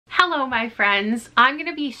Hello my friends, I'm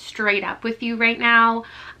gonna be straight up with you right now.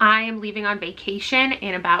 I am leaving on vacation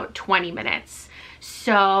in about 20 minutes.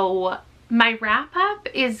 So my wrap up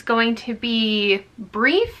is going to be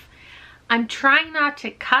brief. I'm trying not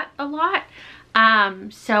to cut a lot.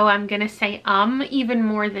 So I'm gonna say even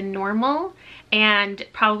more than normal and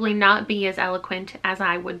probably not be as eloquent as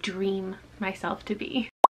I would dream myself to be.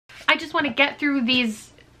 I just want to get through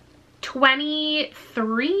these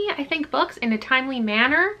 23, I think, books in a timely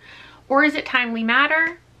manner. Or is it timely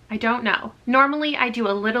matter? I don't know. Normally I do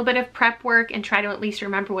a little bit of prep work and try to at least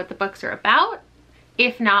remember what the books are about,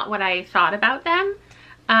 if not what I thought about them.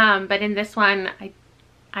 But in this one,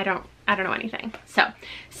 I don't know anything. So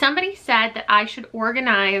somebody said that I should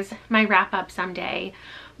organize my wrap up someday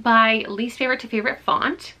by least favorite to favorite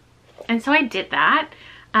font. And so I did that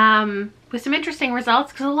with some interesting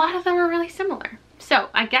results because a lot of them are really similar. So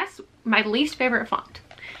I guess my least favorite font,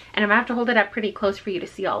 and I'm gonna have to hold it up pretty close for you to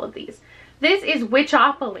see all of these. This is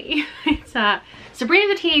Witchopoly. It's Sabrina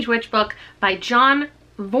the Teenage Witch book by John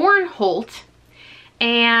Vornholt.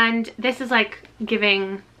 And this is like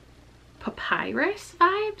giving papyrus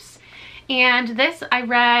vibes. And this I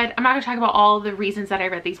read, I'm not gonna talk about all the reasons that I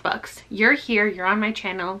read these books. You're here, you're on my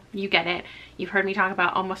channel, you get it. You've heard me talk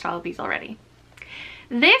about almost all of these already.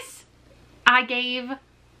 This I gave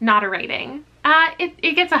not a rating.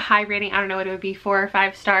 It gets a high rating. I don't know what it would be, 4 or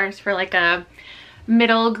 5 stars for like a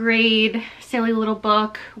middle grade silly little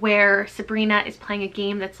book where Sabrina is playing a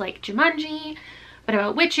game that's like Jumanji but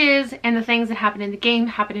about witches, and the things that happen in the game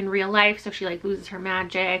happen in real life. So she like loses her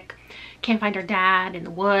magic, can't find her dad in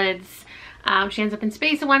the woods, she ends up in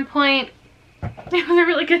space at one point. It was a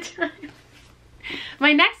really good time.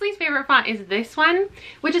 My next least favorite font is this one,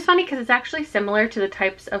 which is funny because it's actually similar to the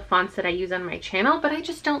types of fonts that I use on my channel, but I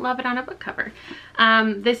just don't love it on a book cover.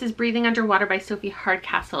 This is Breathing Underwater by Sophie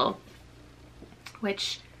Hardcastle,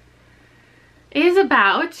 which is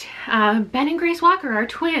about Ben and Grace Walker are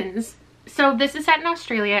twins. So this is set in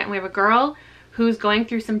Australia, and we have a girl who's going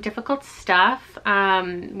through some difficult stuff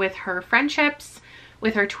with her friendships,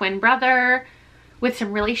 with her twin brother, with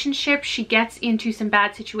some relationships. She gets into some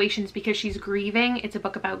bad situations because she's grieving. It's a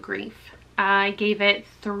book about grief. I gave it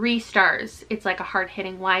 3 stars. It's like a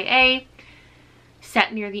hard-hitting YA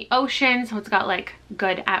set near the ocean, so it's got like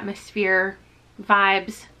good atmosphere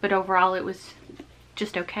vibes, but overall it was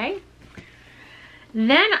just okay.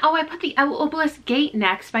 Then, oh, I put The Obelisk Gate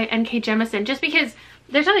next by N.K. Jemisin, just because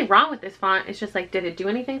there's nothing wrong with this font. It's just like, did it do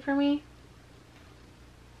anything for me?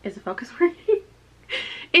 Is the focus working?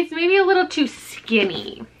 It's maybe a little too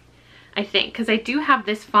skinny, I think, because I do have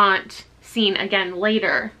this font seen again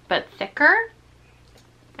later, but thicker,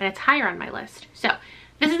 and it's higher on my list. So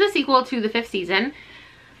this is the sequel to the 5th season.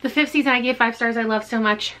 The 5th season I gave 5 stars. I love so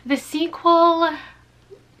much. The sequel,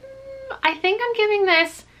 I think I'm giving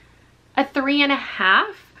this a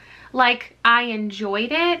 3.5. Like, I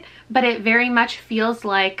enjoyed it, but it very much feels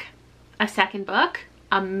like a second book,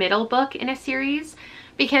 a middle book in a series.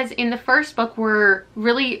 Because in the first book, we're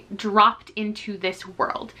really dropped into this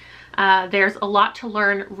world. There's a lot to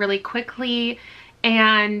learn really quickly,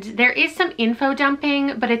 and there is some info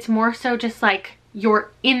dumping, but it's more so just like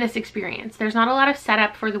you're in this experience. There's not a lot of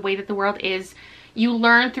setup for the way that the world is. You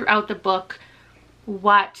learn throughout the book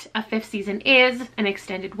what a 5th season is, an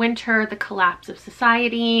extended winter, the collapse of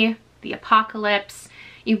society, the apocalypse.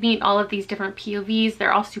 You meet all of these different POVs.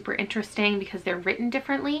 They're all super interesting because they're written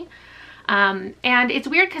differently. And it's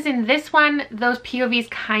weird because in this one, those POVs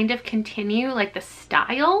kind of continue, like the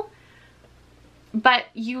style, but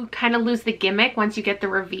you kind of lose the gimmick once you get the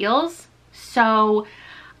reveals. So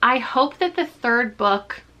I hope that the 3rd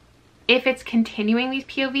book, if it's continuing these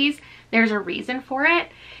POVs, there's a reason for it.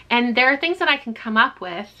 And there are things that I can come up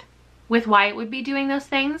with why it would be doing those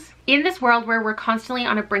things. In this world where we're constantly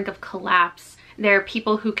on a brink of collapse, there are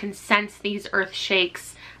people who can sense these earth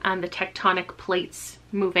shakes, the tectonic plates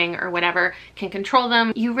moving or whatever, can control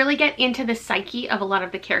them. You really get into the psyche of a lot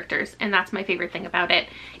of the characters, and that's my favorite thing about it,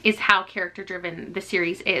 is how character driven the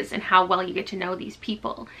series is and how well you get to know these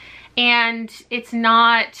people. And it's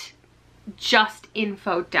not just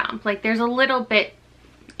info dump. Like, there's a little bit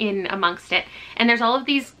in amongst it, and there's all of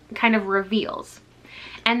these kind of reveals.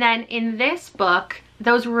 And then in this book,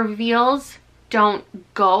 those reveals don't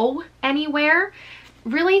go anywhere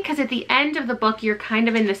really, because at the end of the book you're kind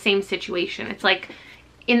of in the same situation. It's like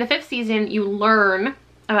in the 5th season you learn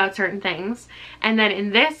about certain things, and then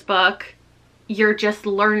in this book you're just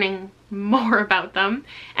learning more about them.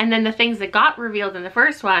 And then the things that got revealed in the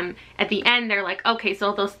first one, at the end they're like, okay,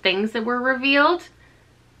 so those things that were revealed,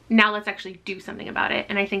 now let's actually do something about it.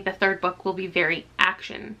 And I think the 3rd book will be very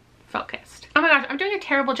action focused. Oh my gosh, I'm doing a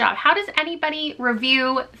terrible job. How does anybody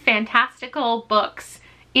review fantastical books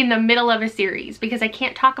in the middle of a series? Because I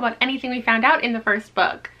can't talk about anything we found out in the first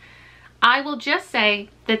book. I will just say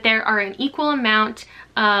that there are an equal amount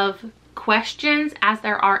of questions as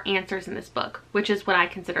there are answers in this book, which is what I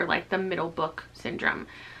consider like the middle book syndrome.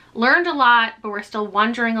 Learned a lot, but we're still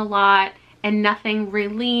wondering a lot, and nothing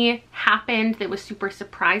really happened that was super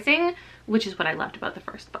surprising, which is what I loved about the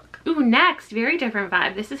first book. Ooh, next, very different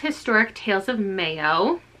vibe. This is Historic Tales of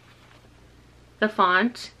Mayo. The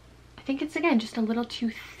font, I think it's again just a little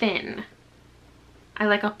too thin. I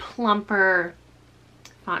like a plumper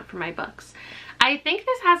font for my books. I think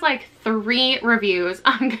this has like 3 reviews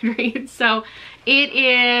on Goodreads. So it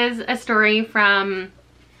is a story from,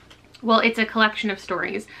 well, it's a collection of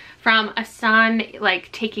stories from a son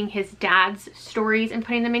like taking his dad's stories and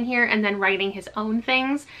putting them in here and then writing his own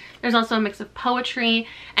things. There's also a mix of poetry,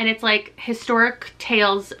 and it's like historic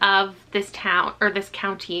tales of this town or this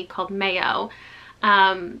county called Mayo.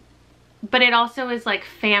 But it also is like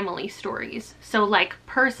family stories. So like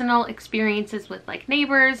personal experiences with like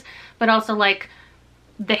neighbors, but also like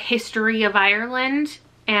the history of Ireland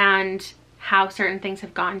and how certain things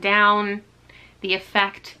have gone down, the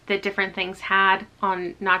effect that different things had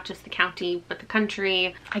on not just the county, but the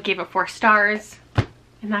country. I gave it 4 stars,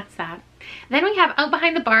 and that's that. Then we have Out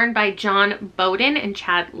Behind the Barn by John Bowden and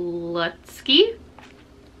Chad Lutzke.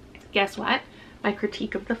 Guess what? My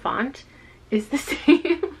critique of the font is the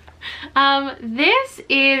same. This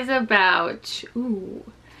is about,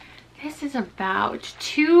 this is about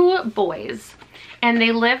 2 boys, and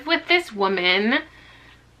they live with this woman.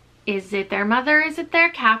 Is it their mother? Is it their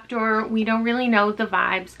captor? We don't really know the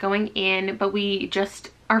vibes going in, but we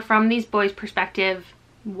just are from these boys' perspective,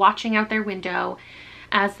 watching out their window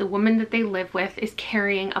as the woman that they live with is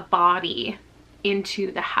carrying a body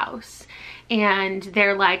into the house. And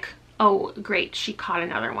they're like, oh great, she caught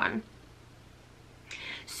another one.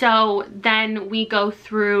 So then we go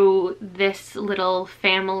through this little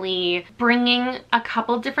family bringing a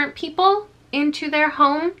couple different people into their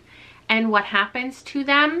home and what happens to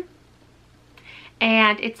them.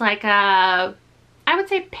 And it's like a, I would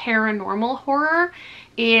say paranormal horror.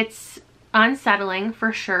 It's unsettling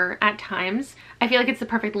for sure at times. I feel like it's the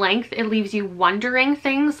perfect length. It leaves you wondering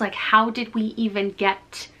things like, how did we even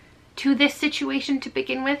get to this situation to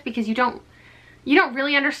begin with? Because you don't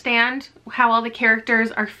really understand how all the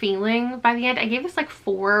characters are feeling by the end. I gave this like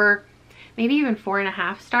 4, maybe even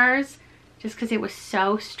 4.5 stars, just because it was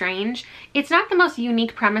so strange. It's not the most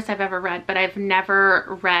unique premise I've ever read, but I've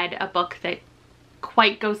never read a book that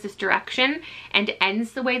quite goes this direction and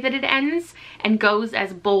ends the way that it ends and goes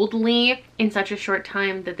as boldly in such a short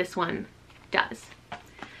time that this one does.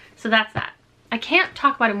 So that's that. I can't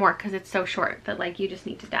talk about it more because it's so short that like you just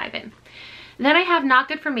need to dive in. Then I have Not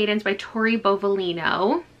Good for Maidens by Tori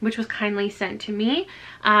Bovalino, which was kindly sent to me.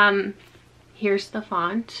 Here's the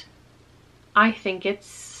font. I think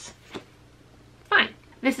it's fine.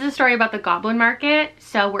 This is a story about the Goblin Market.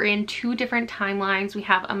 So we're in 2 different timelines. We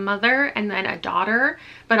have a mother and then a daughter,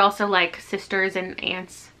 but also like sisters and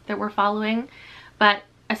aunts that we're following. But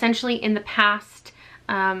essentially in the past,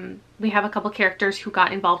 we have a couple characters who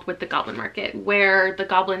got involved with the Goblin Market, where the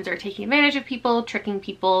goblins are taking advantage of people, tricking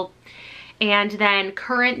people. And then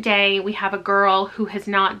current day, we have a girl who has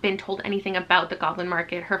not been told anything about the Goblin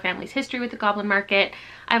Market, her family's history with the Goblin Market.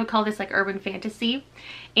 I would call this like urban fantasy.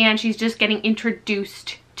 And she's just getting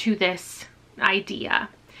introduced to this idea.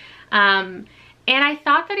 And I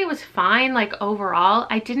thought that it was fine, like overall.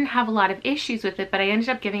 I didn't have a lot of issues with it, but I ended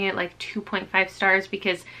up giving it like 2.5 stars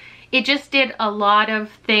because it just did a lot of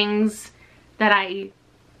things that I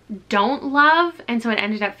don't love, and so it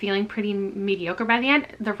ended up feeling pretty mediocre by the end.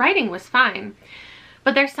 The writing was fine,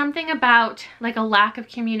 but there's something about like a lack of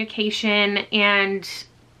communication and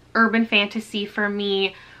urban fantasy for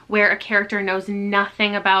me where a character knows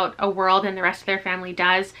nothing about a world and the rest of their family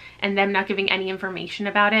does, and them not giving any information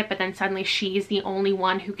about it, but then suddenly she's the only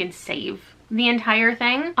one who can save the entire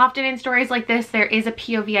thing. Often in stories like this, there is a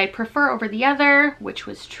POV I prefer over the other, which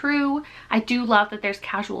was true. I do love that there's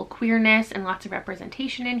casual queerness and lots of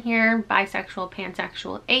representation in here, bisexual,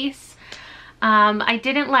 pansexual, ace. I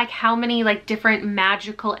didn't like how many like different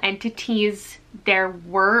magical entities there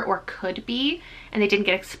were or could be, and they didn't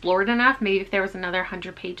get explored enough. Maybe if there was another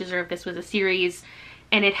 100 pages, or if this was a series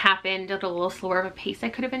and it happened at a little slower of a pace, I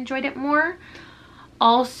could have enjoyed it more.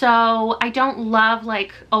 Also, I don't love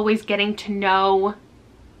like always getting to know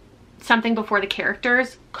something before the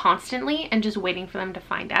characters constantly and just waiting for them to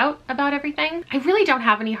find out about everything. I really don't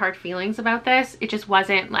have any hard feelings about this. It just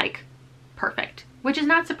wasn't like perfect, which is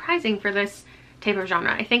not surprising for this type of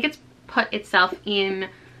genre. I think it's put itself in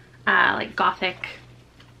like gothic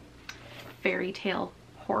fairy tale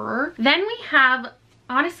horror. Then we have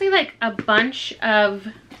honestly like a bunch of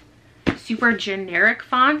super generic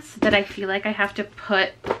fonts that I feel like I have to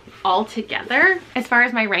put all together. As far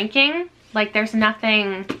as my ranking, like there's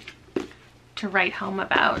nothing to write home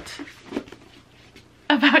about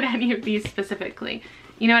any of these specifically.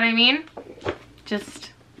 You know what I mean?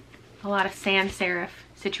 Just a lot of sans serif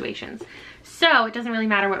situations. So it doesn't really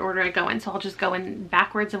matter what order I go in, so I'll just go in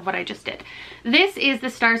backwards of what I just did. This is The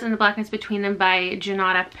Stars and the Blackness Between Them by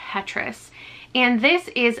Junauda Petrus. And this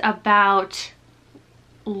is about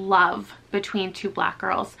love between two black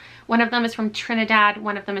girls. One of them is from Trinidad,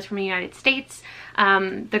 one of them is from the United States.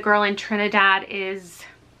 The girl in Trinidad is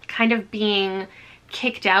kind of being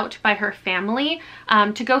kicked out by her family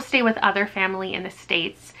to go stay with other family in the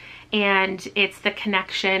States. And it's the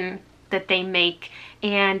connection that they make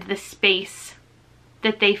and the space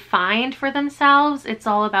that they find for themselves. It's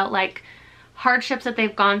all about like hardships that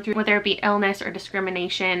they've gone through, whether it be illness or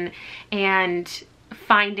discrimination, and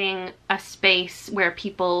finding a space where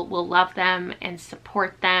people will love them and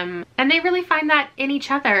support them. And they really find that in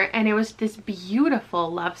each other. And it was this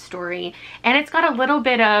beautiful love story. And it's got a little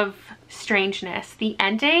bit of strangeness. The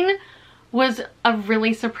ending was a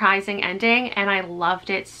really surprising ending and I loved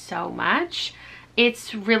it so much.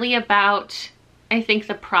 It's really about, I think,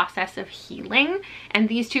 the process of healing, and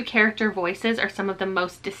these two character voices are some of the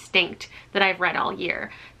most distinct that I've read all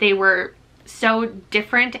year. They were so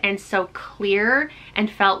different and so clear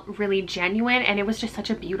and felt really genuine, and it was just such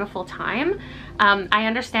a beautiful time. I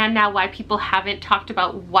understand now why people haven't talked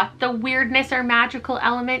about what the weirdness or magical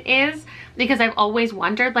element is, because I've always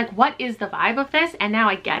wondered like what is the vibe of this, and now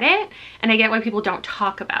I get it, and I get why people don't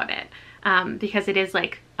talk about it, because it is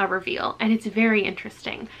like a reveal and it's very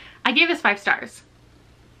interesting. I gave this 5 stars.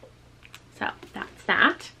 So that's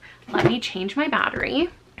that. Let me change my battery.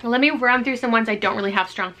 Let me run through some ones I don't really have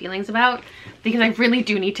strong feelings about because I really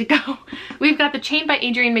do need to go. We've got The Chain by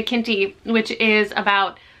Adrienne McKinty, which is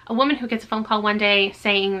about a woman who gets a phone call one day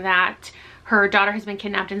saying that her daughter has been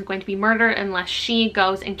kidnapped and is going to be murdered unless she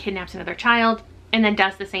goes and kidnaps another child and then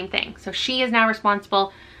does the same thing. So she is now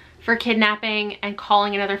responsible for kidnapping and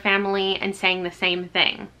calling another family and saying the same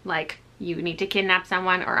thing. Like, you need to kidnap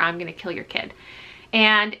someone or I'm gonna kill your kid.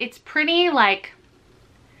 And it's pretty like,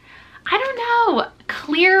 I don't know,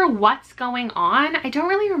 clear what's going on. I don't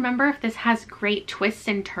really remember if this has great twists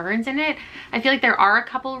and turns in it. I feel like there are a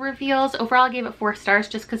couple reveals. Overall, I gave it 4 stars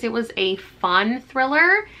just because it was a fun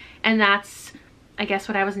thriller, and that's, I guess,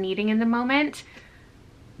 what I was needing in the moment.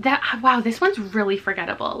 Wow, this one's really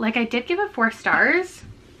forgettable. Like, I did give it 4 stars,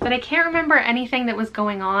 but I can't remember anything that was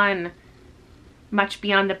going on much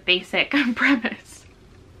beyond the basic premise.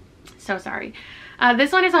 So sorry.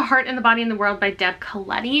 This one is A Heart in the Body and the World by Deb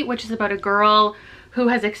Coletti, which is about a girl who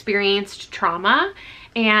has experienced trauma,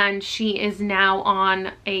 and she is now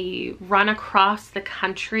on a run across the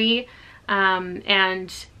country,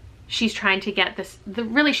 and she's trying to get this,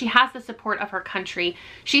 really she has the support of her country.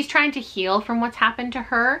 She's trying to heal from what's happened to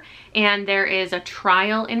her, and there is a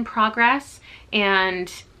trial in progress,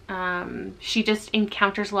 and she just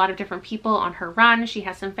encounters a lot of different people on her run. She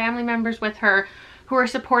has some family members with her who are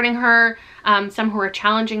supporting her, some who are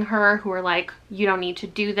challenging her, who are like, you don't need to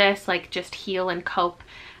do this, like just heal and cope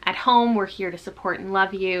at home. We're here to support and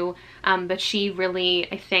love you. But she really,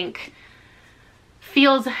 I think,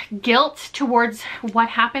 feels guilt towards what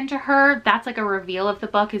happened to her. That's like a reveal of the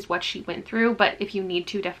book, is what she went through. But if you need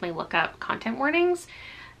to, definitely look up content warnings.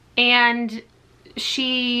 And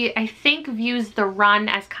she, I think, views the run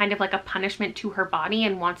as kind of like a punishment to her body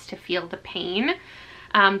and wants to feel the pain.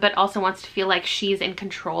 But also wants to feel like she's in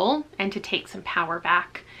control and to take some power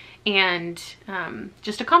back and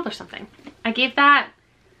just accomplish something. I gave that,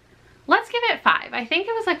 let's give it 5. I think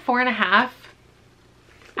it was like 4.5.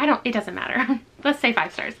 It doesn't matter. Let's say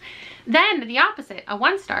 5 stars. Then the opposite, a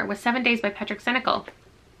 1 star, was 7 Days by Patrick Senecal,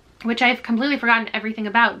 which I've completely forgotten everything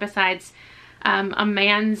about besides a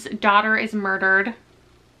man's daughter is murdered,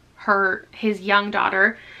 his young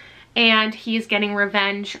daughter, and he's getting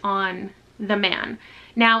revenge on the man.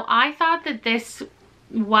 Now, I thought that this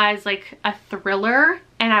was like a thriller,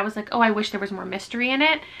 and I was like, oh, I wish there was more mystery in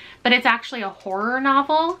it, but it's actually a horror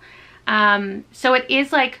novel. So it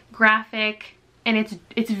is like graphic, and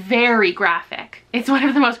it's very graphic. It's one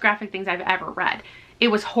of the most graphic things I've ever read. It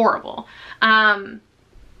was horrible.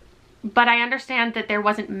 But I understand that there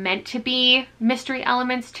wasn't meant to be mystery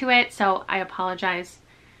elements to it, so I apologize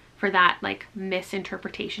for that like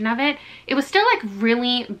misinterpretation of it. It was still like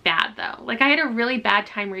really bad though. Like, I had a really bad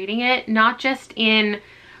time reading it, not just in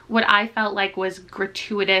what I felt like was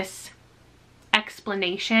gratuitous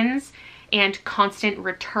explanations and constant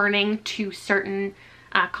returning to certain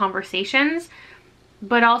conversations,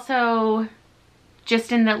 but also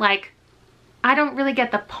just in that, like, I don't really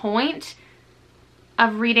get the point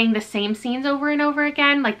of reading the same scenes over and over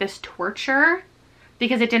again, like this torture,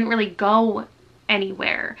 because it didn't really go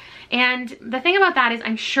anywhere. And the thing about that is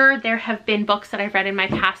I'm sure there have been books that I've read in my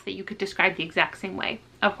past that you could describe the exact same way,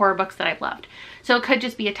 of horror books that I've loved. So it could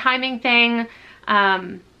just be a timing thing.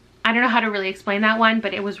 I don't know how to really explain that one,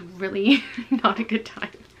 but it was really not a good time.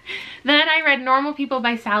 Then I read Normal People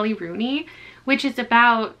by Sally Rooney, which is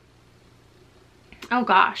about, oh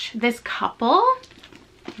gosh, this couple.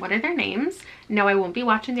 What are their names? No, I won't be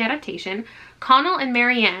watching the adaptation. Connell and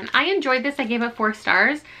Marianne. I enjoyed this. I gave it 4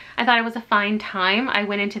 stars. I thought it was a fine time. I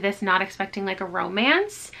went into this not expecting like a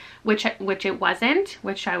romance, which it wasn't,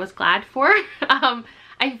 which I was glad for.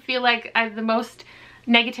 I feel like the most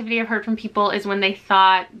negativity I've heard from people is when they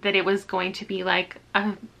thought that it was going to be like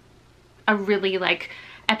a really like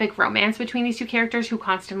epic romance between these two characters who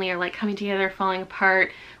constantly are like coming together, falling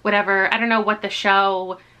apart, whatever. I don't know what the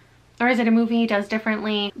show, or is it a movie, does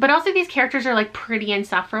differently. But also these characters are like pretty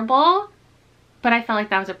insufferable, but I felt like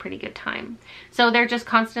that was a pretty good time. So they're just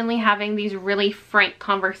constantly having these really frank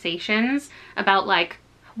conversations about like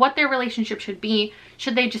what their relationship should be.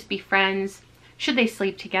 Should they just be friends? Should they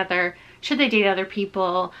sleep together? Should they date other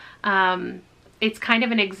people? It's kind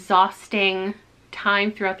of an exhausting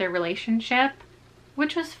time throughout their relationship,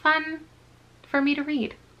 which was fun for me to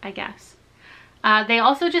read, I guess. They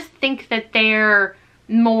also just think that they're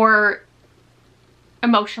more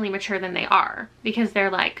emotionally mature than they are, because they're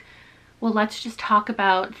like, well, let's just talk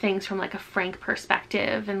about things from like a frank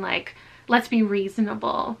perspective and like, let's be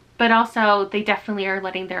reasonable. But also they definitely are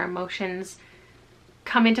letting their emotions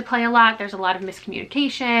come into play a lot. There's a lot of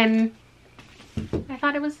miscommunication. I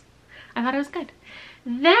thought it was good.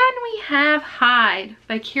 Then we have Hide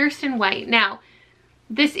by Kirsten White. Now,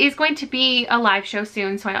 this is going to be a live show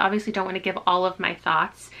soon, so I obviously don't want to give all of my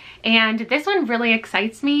thoughts. And this one really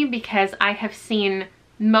excites me because I have seen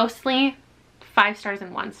mostly 5 stars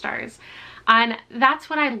and 1 stars. And that's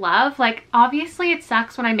what I love. Like, obviously it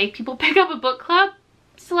sucks when I make people pick up a book club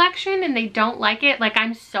selection and they don't like it. Like,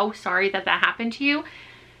 I'm so sorry that that happened to you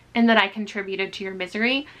and that I contributed to your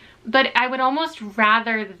misery. But I would almost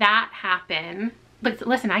rather that happen. But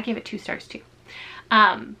listen, I gave it 2 stars too.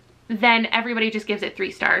 Then everybody just gives it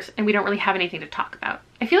 3 stars and we don't really have anything to talk about.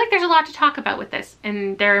 I feel like there's a lot to talk about with this,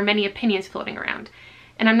 and there are many opinions floating around.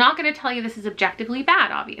 And I'm not going to tell you this is objectively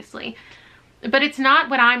bad, obviously. But it's not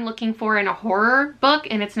what I'm looking for in a horror book,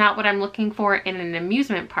 and it's not what I'm looking for in an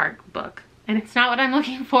amusement park book. And it's not what I'm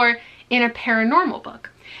looking for in a paranormal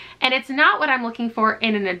book. And it's not what I'm looking for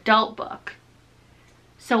in an adult book.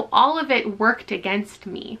 So all of it worked against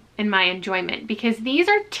me in my enjoyment, because these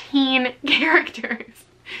are teen characters.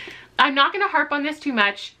 I'm not going to harp on this too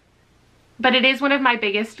much, but it is one of my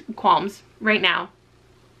biggest qualms right now.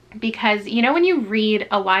 Because, you know, when you read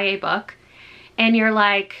a YA book and you're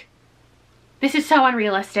like, this is so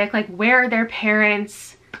unrealistic. Like, where are their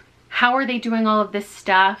parents? How are they doing all of this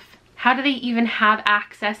stuff? How do they even have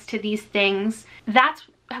access to these things? That's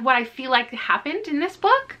what I feel like happened in this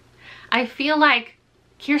book. I feel like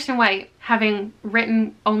Kirsten White, having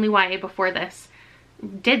written only YA before this,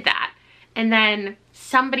 did that. And then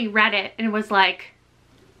somebody read it and was like,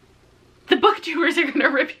 the booktubers are gonna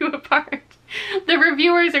rip you apart. The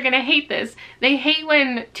reviewers are gonna hate this. They hate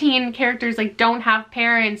when teen characters like don't have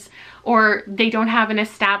parents, or they don't have an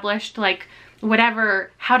established like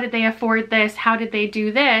whatever, how did they afford this? How did they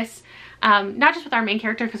do this? Not just with our main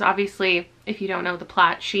character, because obviously if you don't know the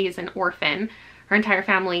plot, she is an orphan. Her entire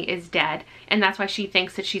family is dead, and that's why she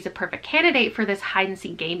thinks that she's a perfect candidate for this hide and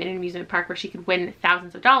seek game in an amusement park where she could win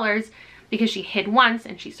thousands of dollars, because she hid once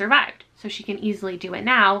and she survived. So she can easily do it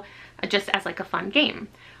now, just as like a fun game.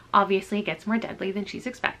 Obviously it gets more deadly than she's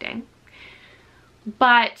expecting.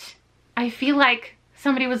 But I feel like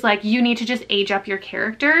somebody was like, you need to just age up your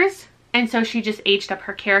characters. And so she just aged up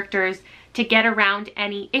her characters to get around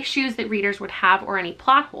any issues that readers would have or any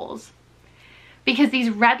plot holes. Because these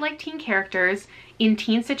read like teen characters in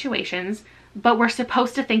teen situations, but we're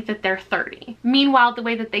supposed to think that they're 30. Meanwhile, the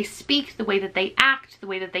way that they speak, the way that they act, the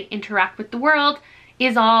way that they interact with the world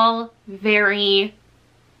is all very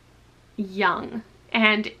young.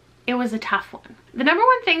 And it was a tough one. The number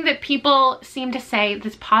one thing that people seem to say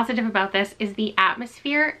that's positive about this is the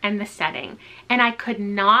atmosphere and the setting. And I could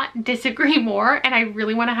not disagree more, and I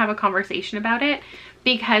really want to have a conversation about it,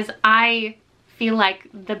 because I feel like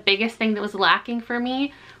the biggest thing that was lacking for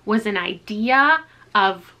me was an idea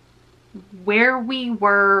of where we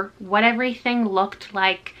were, what everything looked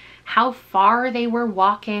like, how far they were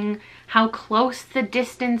walking, how close the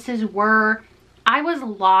distances were. I was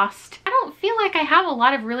lost. I don't feel like I have a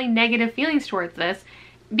lot of really negative feelings towards this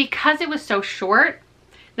because it was so short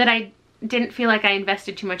that I didn't feel like I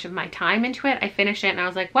invested too much of my time into it. I finished it and I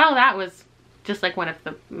was like, well, that was just like one of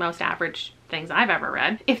the most average things I've ever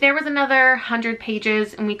read. If there was another 100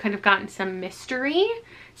 pages and we could have gotten some mystery,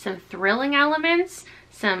 some thrilling elements,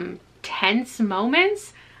 some tense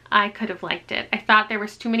moments, I could have liked it. I thought there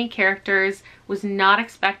was too many characters, was not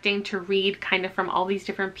expecting to read kind of from all these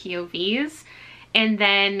different POVs, and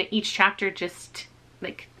then each chapter just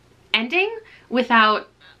like ending without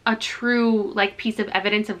a true like piece of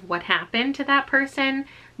evidence of what happened to that person.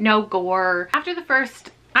 No gore. After the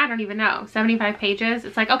first, I don't even know, 75 pages,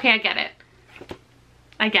 it's like, okay, I get it.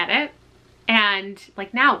 I get it. And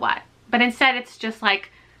like, now what? But instead it's just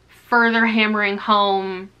like further hammering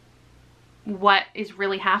home what is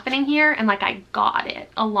really happening here, and like I got it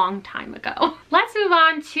a long time ago. Let's move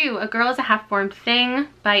on to A Girl is a Half-Formed Thing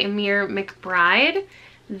by Amir McBride.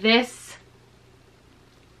 This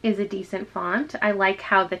is a decent font. I like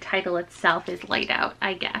how the title itself is laid out,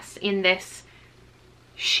 I guess, in this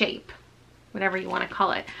shape, whatever you want to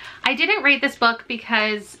call it. I didn't rate this book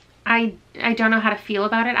because I don't know how to feel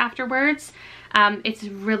about it afterwards. It's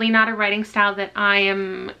really not a writing style that I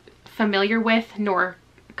am familiar with nor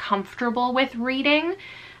comfortable with reading.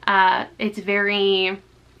 It's very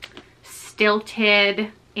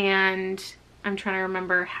stilted, and I'm trying to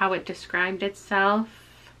remember how it described itself.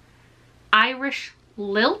 Irish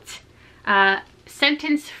lilt,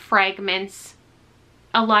 sentence fragments,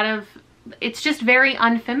 a lot of, it's just very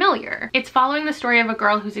unfamiliar. It's following the story of a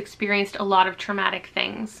girl who's experienced a lot of traumatic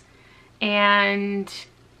things, and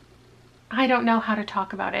I don't know how to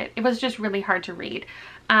talk about it. It was just really hard to read.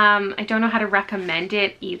 I don't know how to recommend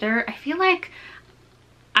it either. I feel like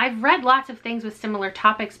I've read lots of things with similar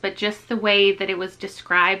topics, but just the way that it was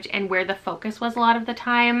described and where the focus was a lot of the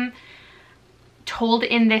time, told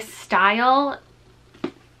in this style,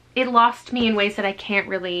 it lost me in ways that I can't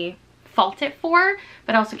really fault it for,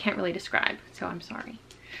 but also can't really describe, so I'm sorry.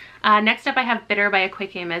 Next up I have Bitter by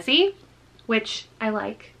Akwaeke Emezi, which I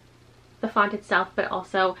like the font itself, but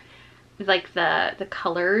also like the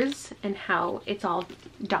colors and how it's all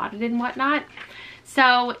dotted and whatnot.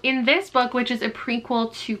 So in this book, which is a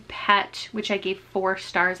prequel to Pet, which I gave 4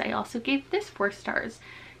 stars, I also gave this 4 stars.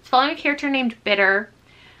 It's following a character named Bitter,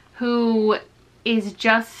 who is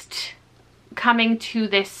just coming to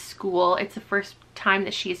this school. It's the first time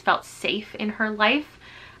that she's felt safe in her life,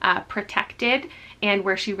 protected, and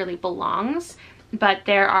where she really belongs. But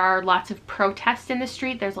there are lots of protests in the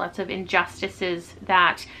street. There's lots of injustices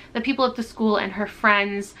that the people at the school and her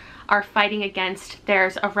friends are fighting against.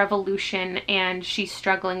 There's a revolution, and she's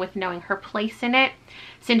struggling with knowing her place in it.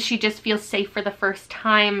 Since she just feels safe for the first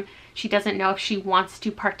time, she doesn't know if she wants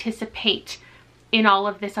to participate in all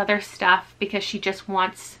of this other stuff because she just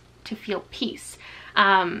wants to feel peace.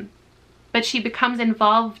 But she becomes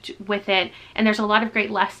involved with it, and there's a lot of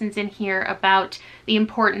great lessons in here about the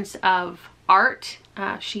importance of art.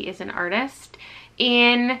 She is an artist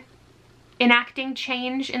in enacting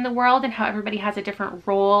change in the world, and how everybody has a different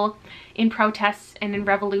role in protests and in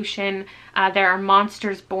revolution. There are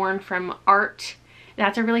monsters born from art.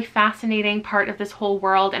 That's a really fascinating part of this whole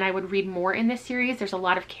world, and I would read more in this series. There's a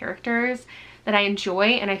lot of characters that I enjoy,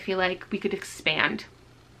 and I feel like we could expand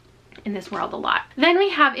in this world a lot. Then we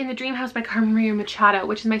have In the Dream House by Carmen Maria Machado,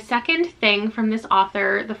 which is my second thing from this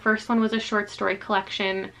author. The first one was a short story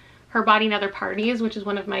collection, Her Body and Other Parties, which is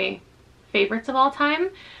one of my favorites of all time.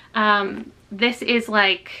 This is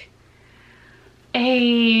like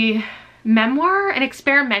a memoir, an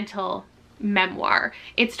experimental memoir.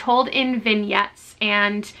 It's told in vignettes,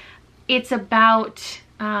 and it's about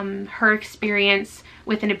her experience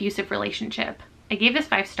with an abusive relationship. I gave this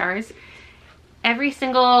 5 stars. Every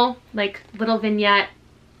single like little vignette,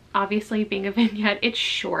 obviously being a vignette, it's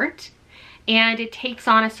short and it takes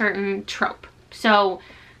on a certain trope. So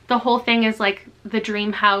the whole thing is like the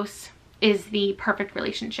dream house is the perfect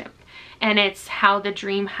relationship, and it's how the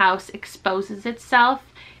dream house exposes itself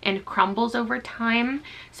and crumbles over time.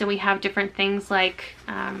 So we have different things like,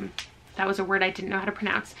 that was a word I didn't know how to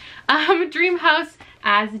pronounce. Dream house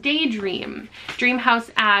as daydream, dream house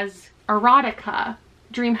as erotica,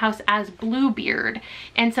 dream house as Bluebeard,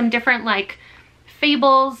 and some different like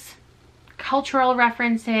fables, cultural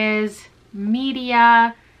references,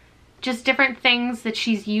 media, just different things that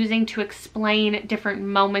she's using to explain different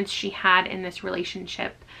moments she had in this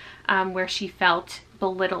relationship, where she felt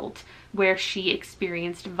belittled, where she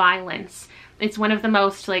experienced violence. It's one of the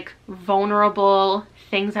most like vulnerable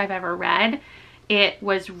things I've ever read. It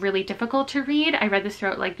was really difficult to read. I read this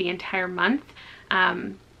throughout like the entire month.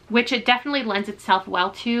 which it definitely lends itself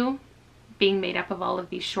well to, being made up of all of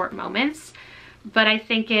these short moments. But I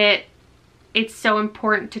think it's so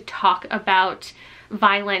important to talk about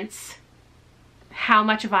violence, how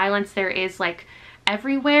much violence there is like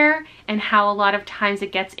everywhere, and how a lot of times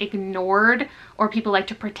it gets ignored, or people like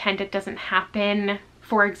to pretend it doesn't happen,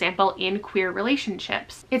 for example, in queer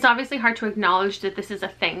relationships. It's obviously hard to acknowledge that this is a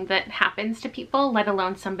thing that happens to people, let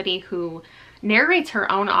alone somebody who narrates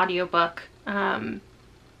her own audiobook.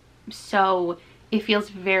 So it feels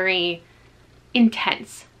very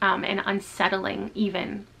intense and unsettling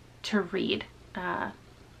even to read.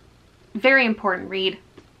 Very important read.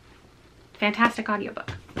 Fantastic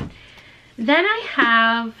audiobook. Then I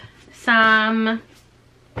have some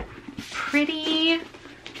pretty,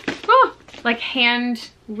 like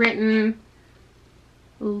handwritten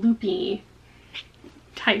loopy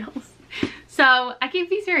titles. So I gave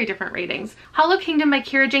these very different ratings. Hollow Kingdom by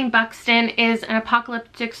Kira Jane Buxton is an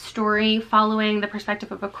apocalyptic story following the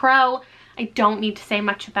perspective of a crow. I don't need to say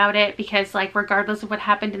much about it because, like, regardless of what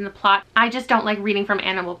happened in the plot, I just don't like reading from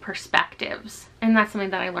animal perspectives. And that's something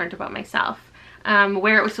that I learned about myself.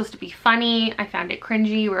 Where it was supposed to be funny, I found it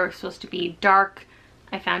cringy. Where it was supposed to be dark,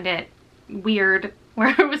 I found it weird. Where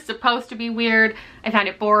it was supposed to be weird, I found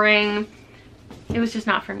it boring. It was just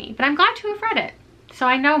not for me. But I'm glad to have read it, so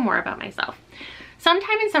I know more about myself.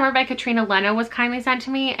 Sometime in Summer by Katrina Leno was kindly sent to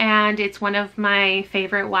me, and it's one of my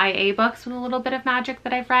favorite YA books with a little bit of magic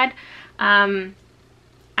that I've read.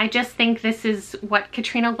 I just think this is what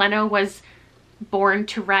Katrina Leno was born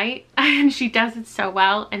to write, and she does it so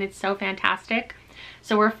well, and it's so fantastic.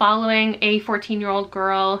 So we're following a 14-year-old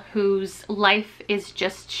girl whose life is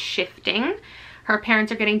just shifting. Her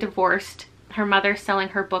parents are getting divorced, her mother's selling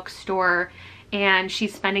her bookstore, and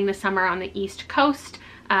she's spending the summer on the East Coast,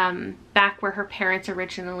 back where her parents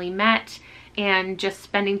originally met, and just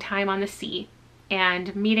spending time on the sea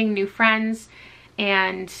and meeting new friends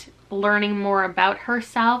and learning more about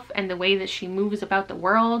herself and the way that she moves about the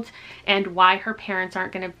world and why her parents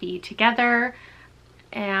aren't going to be together.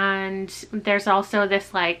 And there's also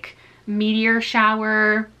this like meteor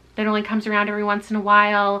shower that only comes around every once in a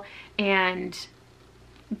while, and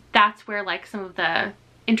that's where like some of the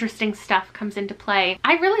interesting stuff comes into play.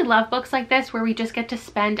 I really love books like this where we just get to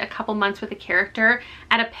spend a couple months with a character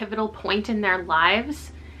at a pivotal point in their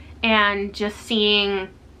lives and just seeing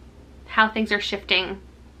how things are shifting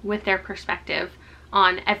with their perspective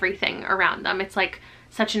on everything around them. It's like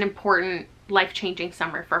such an important life-changing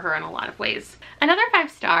summer for her in a lot of ways. Another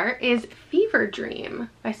 5-star is Fever Dream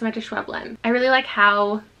by Samantha Schweblin. I really like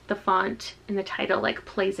how the font and the title like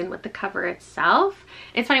plays in with the cover itself.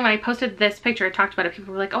 It's funny, when I posted this picture, I talked about it,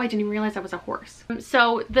 people were like, oh, I didn't even realize that was a horse.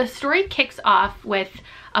 So the story kicks off with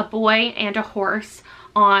a boy and a horse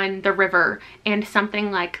on the river, and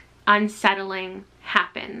something like unsettling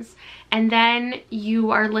happens. And then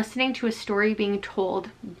you are listening to a story being told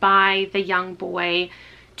by the young boy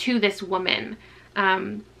to this woman.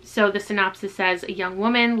 So the synopsis says, a young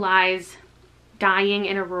woman lies dying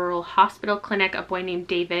in a rural hospital clinic. A boy named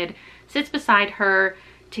David sits beside her.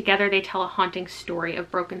 Together they tell a haunting story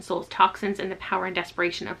of broken souls, toxins, and the power and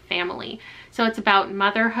desperation of family. So it's about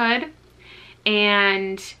motherhood,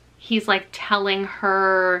 and he's like telling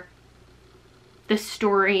her the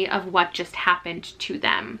story of what just happened to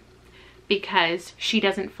them, because she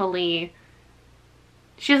doesn't fully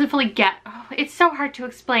get, it's so hard to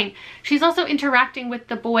explain. She's also interacting with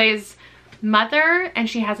the boy's mother, and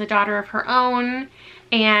she has a daughter of her own,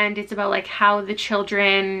 and it's about like how the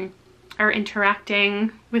children are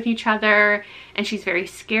interacting with each other, and she's very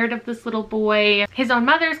scared of this little boy. His own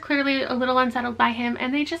mother is clearly a little unsettled by him,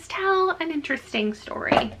 and they just tell an interesting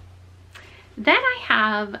story. Then I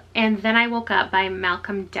have And Then I Woke Up by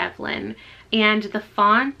Malcolm Devlin, and the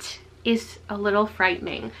font is a little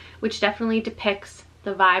frightening, which definitely depicts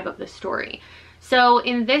the vibe of the story. So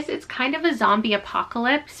in this, it's kind of a zombie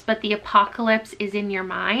apocalypse, but the apocalypse is in your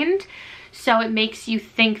mind, so it makes you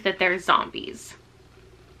think that there's zombies.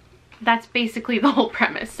 That's basically the whole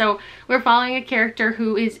premise. So we're following a character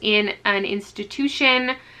who is in an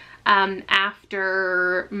institution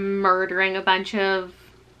after murdering a bunch of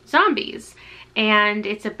zombies, and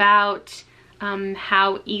it's about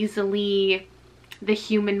how easily the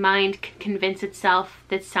human mind can convince itself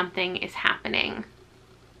that something is happening.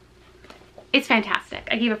 It's fantastic.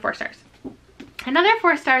 I gave it 4 stars. Another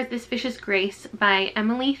 4 stars, This Vicious Grace by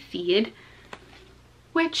Emily Feed,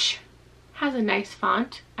 which has a nice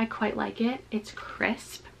font. I quite like it. It's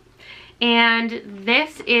crisp. And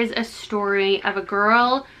this is a story of a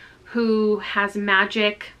girl who has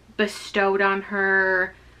magic bestowed on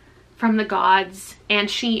her from the gods, and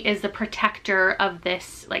she is the protector of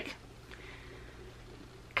this like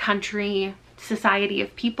country society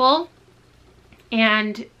of people,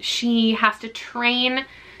 and she has to train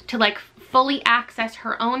to like fully access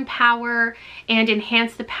her own power and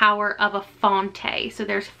enhance the power of a Fonte. So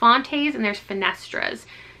there's Fontes and there's Finestras.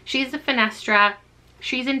 She's the Finestra.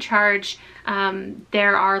 She's in charge.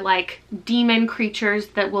 There are like demon creatures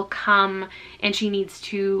that will come, and she needs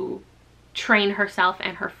to train herself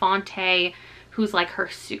and her Fonte, who's like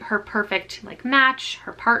her perfect like match,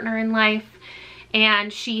 her partner in life.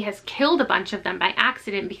 And she has killed a bunch of them by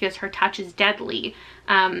accident because her touch is deadly,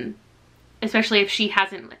 especially if she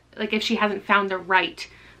hasn't found the right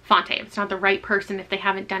Fonte. If it's not the right person, if they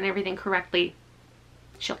haven't done everything correctly,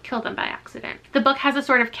 she'll kill them by accident. The book has a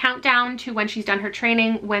sort of countdown to when she's done her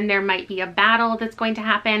training, when there might be a battle that's going to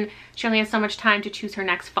happen. She only has so much time to choose her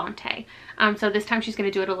next Fonte. So this time she's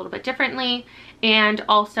going to do it a little bit differently. And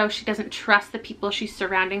also she doesn't trust the people she's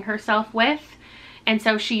surrounding herself with. And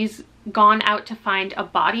so she's gone out to find a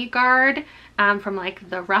bodyguard from like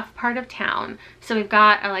the rough part of town. So we've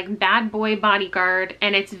got a like bad boy bodyguard,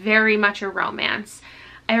 and it's very much a romance.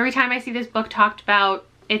 Every time I see this book talked about,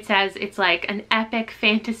 it says it's like an epic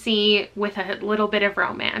fantasy with a little bit of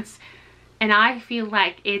romance. And I feel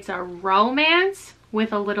like it's a romance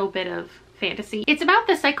with a little bit of fantasy. It's about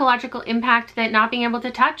the psychological impact that not being able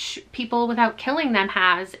to touch people without killing them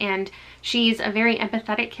has. And she's a very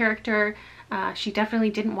empathetic character. She definitely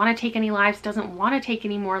didn't want to take any lives, doesn't want to take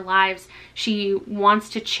any more lives. She wants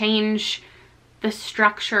to change the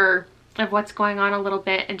structure of what's going on a little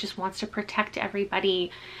bit and just wants to protect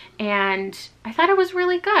everybody. And I thought it was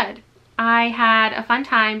really good. I had a fun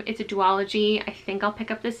time. It's a duology. I think I'll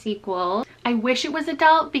pick up the sequel. I wish it was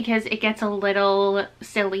adult because it gets a little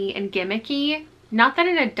silly and gimmicky. Not that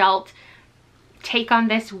an adult take on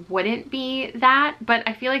this wouldn't be that, but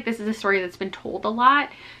I feel like this is a story that's been told a lot.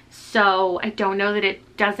 So I don't know that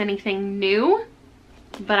it does anything new,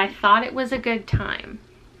 but I thought it was a good time.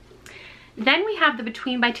 Then we have The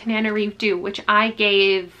Between by Tananarive Due, which I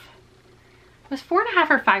gave, it was 4.5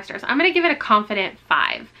 or 5 stars. I'm gonna give it a confident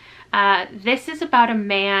 5. This is about a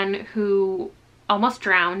man who almost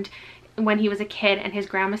drowned when he was a kid, and his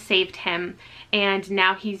grandma saved him, and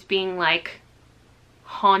now he's being like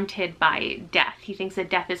haunted by death. He thinks that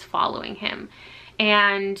death is following him,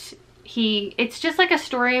 and it's just like a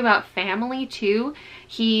story about family too.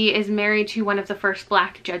 He is married to one of the first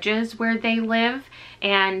Black judges where they live,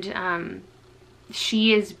 and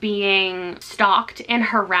she is being stalked and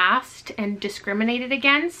harassed and discriminated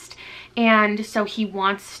against, and so he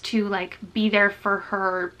wants to like be there for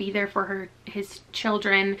her, his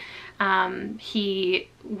children. He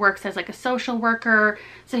works as like a social worker,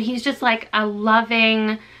 so he's just like a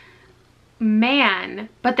loving man,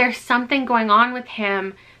 but there's something going on with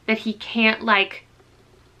him that he can't like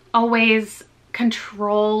always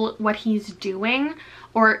control what he's doing,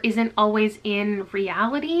 or isn't always in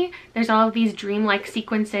reality. There's all of these dreamlike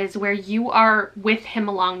sequences where you are with him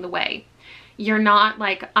along the way. You're not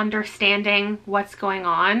like understanding what's going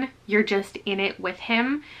on, you're just in it with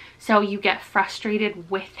him. So you get frustrated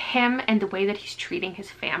with him and the way that he's treating his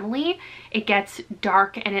family. It gets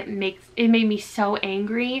dark, and it made me so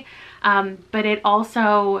angry, but it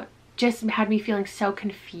also just had me feeling so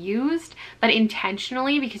confused, but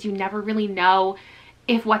intentionally, because you never really know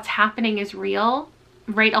if what's happening is real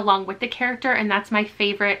right along with the character. And that's my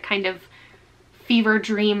favorite kind of fever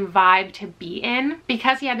dream vibe to be in.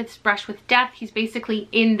 Because he had this brush with death, he's basically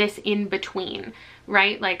in this in between,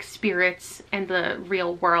 right? Like spirits and the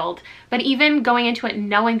real world. But even going into it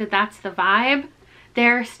knowing that that's the vibe,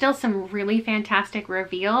 there are still some really fantastic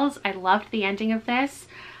reveals. I loved the ending of this.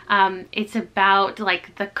 It's about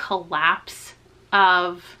like the collapse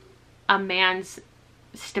of a man's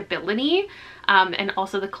stability, and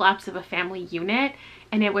also the collapse of a family unit.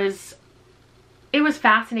 And it was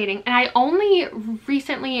fascinating. And I only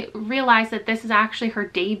recently realized that this is actually her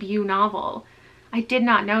debut novel. I did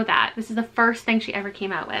not know that. This is the first thing she ever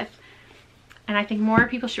came out with. And I think more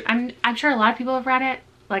people should, I'm sure a lot of people have read it.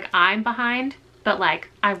 Like, I'm behind, but like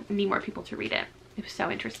I need more people to read it. It was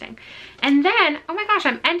so interesting. And then, oh my gosh,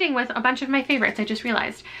 I'm ending with a bunch of my favorites. I just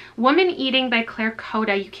realized. Woman Eating by Claire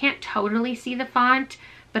Coda. You can't totally see the font,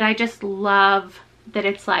 but I just love that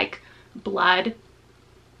it's like blood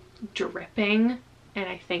dripping, and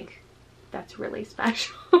I think that's really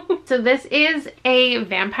special. So this is a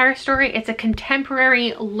vampire story. It's a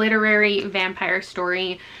contemporary literary vampire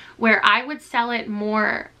story where I would sell it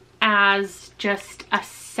more as just a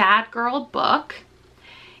sad girl book.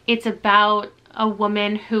 It's about a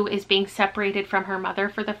woman who is being separated from her mother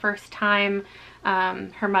for the first time.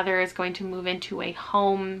 Her mother is going to move into a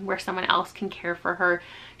home where someone else can care for her.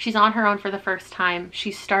 She's on her own for the first time.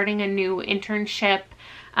 She's starting a new internship.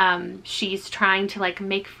 She's trying to like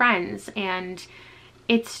make friends, and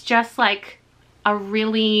it's just like a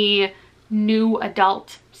really new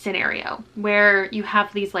adult scenario where you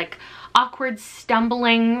have these like awkward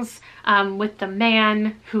stumblings with the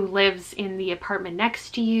man who lives in the apartment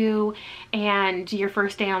next to you, and your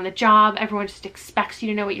first day on the job, everyone just expects you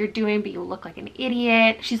to know what you're doing, but you look like an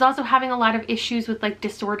idiot. She's also having a lot of issues with like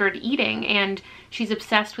disordered eating, and she's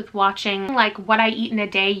obsessed with watching like what I eat in a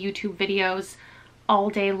day YouTube videos all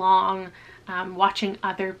day long, watching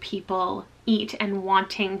other people eat and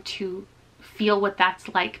wanting to feel what that's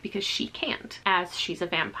like because she can't, as she's a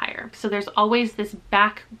vampire. So there's always this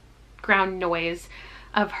background noise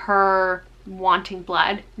of her wanting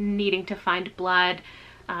blood, needing to find blood.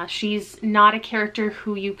 She's not a character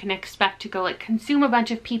who you can expect to go like consume a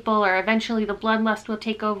bunch of people, or eventually the bloodlust will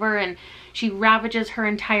take over and she ravages her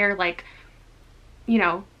entire like, you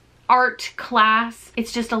know, art class.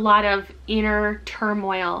 It's just a lot of inner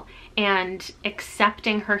turmoil and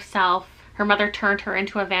accepting herself. Her mother turned her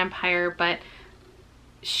into a vampire, but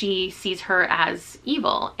she sees her as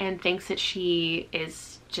evil and thinks that she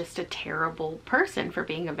is just a terrible person for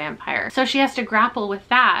being a vampire. So she has to grapple with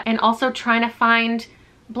that, and also trying to find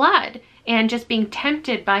blood and just being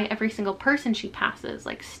tempted by every single person she passes,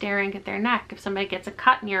 like staring at their neck. If somebody gets a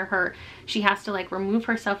cut near her, she has to like remove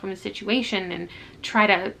herself from the situation and try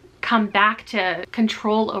to come back to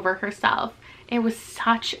control over herself. It was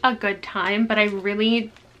such a good time, but I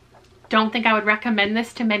really don't think I would recommend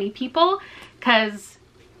this to many people because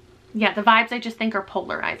yeah, the vibes I just think are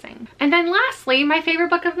polarizing. And then lastly, my favorite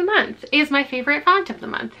book of the month is my favorite font of the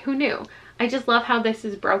month. Who knew? I just love how this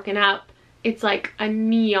is broken up. It's like a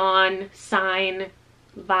neon sign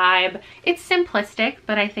vibe. It's simplistic,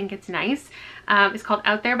 but I think it's nice. It's called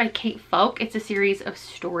Out There by Kate Folk. It's a series of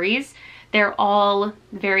stories. They're all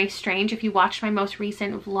very strange. If you watched my most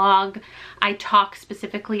recent vlog, I talk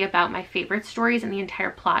specifically about my favorite stories and the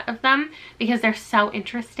entire plot of them because they're so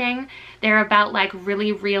interesting. They're about like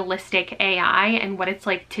really realistic AI and what it's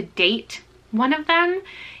like to date one of them.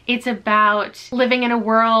 It's about living in a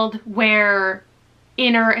world where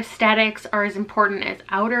inner aesthetics are as important as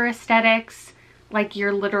outer aesthetics, like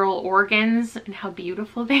your literal organs and how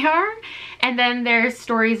beautiful they are. And then there's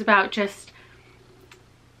stories about just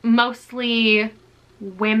mostly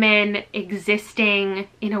women existing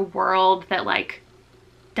in a world that like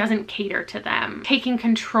doesn't cater to them, taking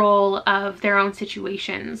control of their own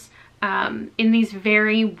situations in these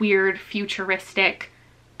very weird futuristic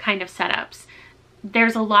kind of setups.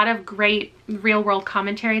 There's a lot of great real world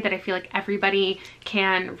commentary that I feel like everybody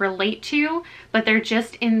can relate to, but they're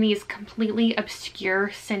just in these completely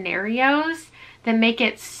obscure scenarios that make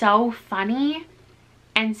it so funny.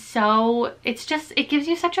 And so it's just, it gives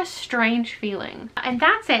you such a strange feeling. And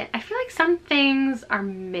that's it. I feel like some things are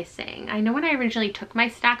missing. I know when I originally took my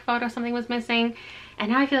stack photo, something was missing,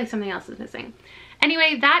 and now I feel like something else is missing.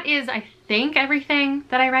 Anyway, that is, I think, everything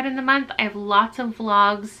that I read in the month. I have lots of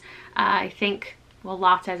vlogs, I think, well,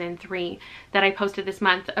 lots as in 3, that I posted this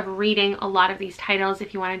month of reading a lot of these titles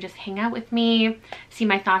if you want to just hang out with me, see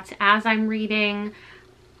my thoughts as I'm reading.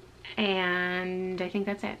 And I think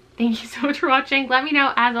that's it. Thank you so much for watching. Let me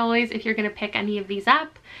know, as always, if you're going to pick any of these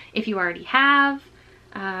up, if you already have,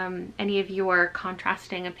 any of your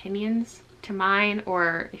contrasting opinions to mine,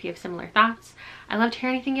 or if you have similar thoughts. I love to hear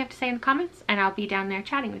anything you have to say in the comments, and I'll be down there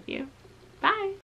chatting with you. Bye!